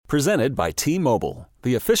Presented by T-Mobile,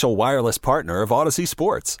 the official wireless partner of Odyssey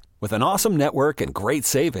Sports. With an awesome network and great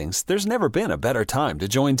savings, there's never been a better time to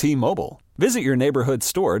join T-Mobile. Visit your neighborhood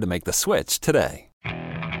store to make the switch today.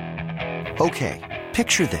 Okay,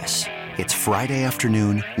 picture this. It's Friday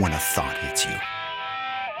afternoon when a thought hits you.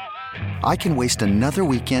 I can waste another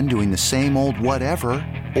weekend doing the same old whatever,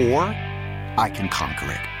 or I can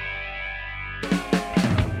conquer it.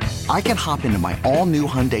 I can hop into my all-new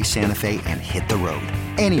Hyundai Santa Fe and hit the road.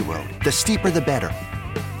 Any road. The steeper, the better.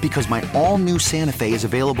 Because my all-new Santa Fe is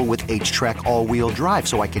available with H-Track all-wheel drive,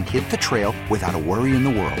 so I can hit the trail without a worry in the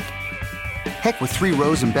world. Heck, with 3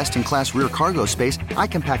 rows and best-in-class rear cargo space, I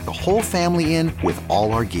can pack the whole family in with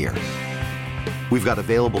all our gear. We've got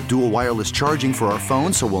available dual wireless charging for our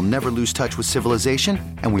phones, so we'll never lose touch with civilization,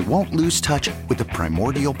 and we won't lose touch with the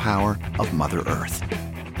primordial power of Mother Earth.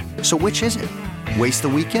 So which is it? Waste the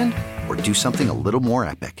weekend or do something a little more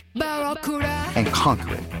epic? And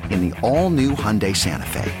conquer it in the all-new Hyundai Santa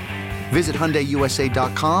Fe. Visit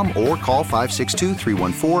HyundaiUSA.com or call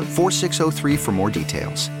 562-314-4603 for more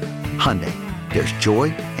details. Hyundai, there's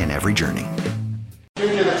joy in every journey.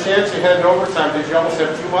 Giving you the chance, you had an overtime. Did you almost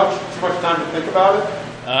have too much time to think about it?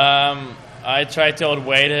 I tried to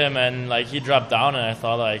outweigh him, and he dropped down, and I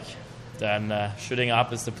thought then shooting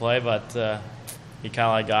up is the play, but he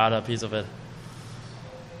kind of got a piece of it.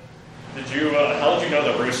 How did you know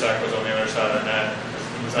that Rusak was on the other side of the net?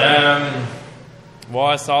 Well,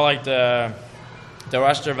 I saw the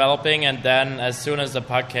rush developing, and then as soon as the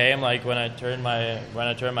puck came, when I turned my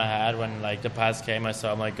head, when the pass came, I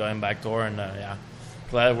saw him going back door, and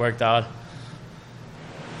glad it worked out.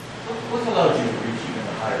 What allowed you to reach even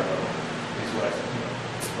a higher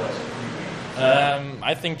level?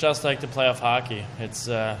 I think just the play of hockey. It's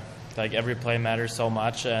every play matters so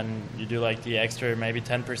much, and you do the extra maybe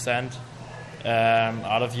 10%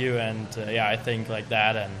 out of you, and I think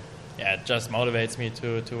that, and it just motivates me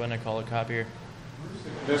to win a Calder Cup here.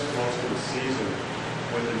 Missed most of the season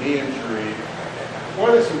with the knee injury.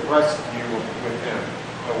 What has impressed you with him,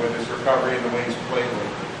 with his recovery and the way he's played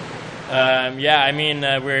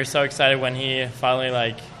lately? We're so excited when he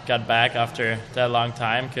finally got back after that long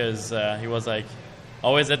time, because he was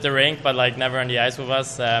always at the rink, but never on the ice with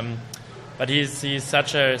us. But he's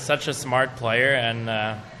such a smart player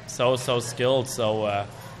and so skilled. So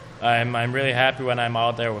I'm really happy when I'm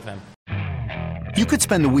out there with him. You could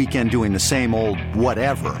spend the weekend doing the same old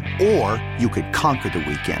whatever, or you could conquer the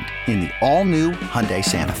weekend in the all-new Hyundai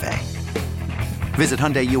Santa Fe. Visit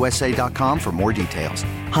HyundaiUSA.com for more details.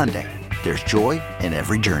 Hyundai, there's joy in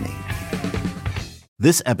every journey.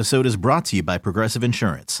 This episode is brought to you by Progressive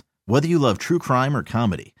Insurance. Whether you love true crime or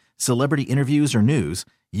comedy, celebrity interviews or news,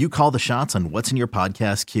 you call the shots on what's in your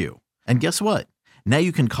podcast queue. And guess what? Now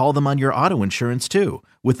you can call them on your auto insurance too,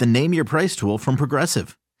 with the Name Your Price tool from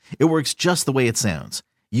Progressive. It works just the way it sounds.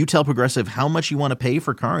 You tell Progressive how much you want to pay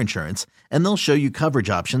for car insurance, and they'll show you coverage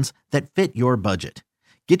options that fit your budget.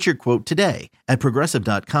 Get your quote today at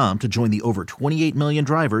Progressive.com to join the over 28 million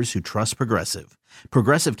drivers who trust Progressive.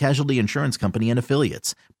 Progressive Casualty Insurance Company and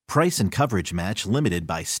Affiliates. Price and coverage match limited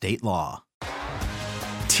by state law.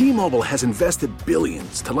 T-Mobile has invested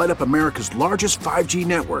billions to light up America's largest 5G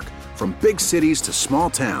network, from big cities to small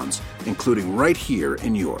towns, including right here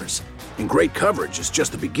in yours. And great coverage is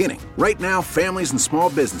just the beginning. Right now, families and small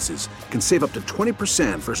businesses can save up to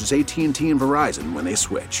 20% versus AT&T and Verizon when they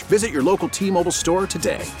switch. Visit your local T-Mobile store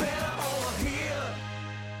today.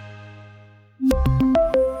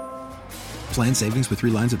 Plan savings with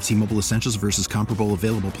 3 lines of T-Mobile Essentials versus comparable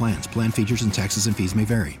available plans. Plan features and taxes and fees may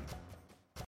vary.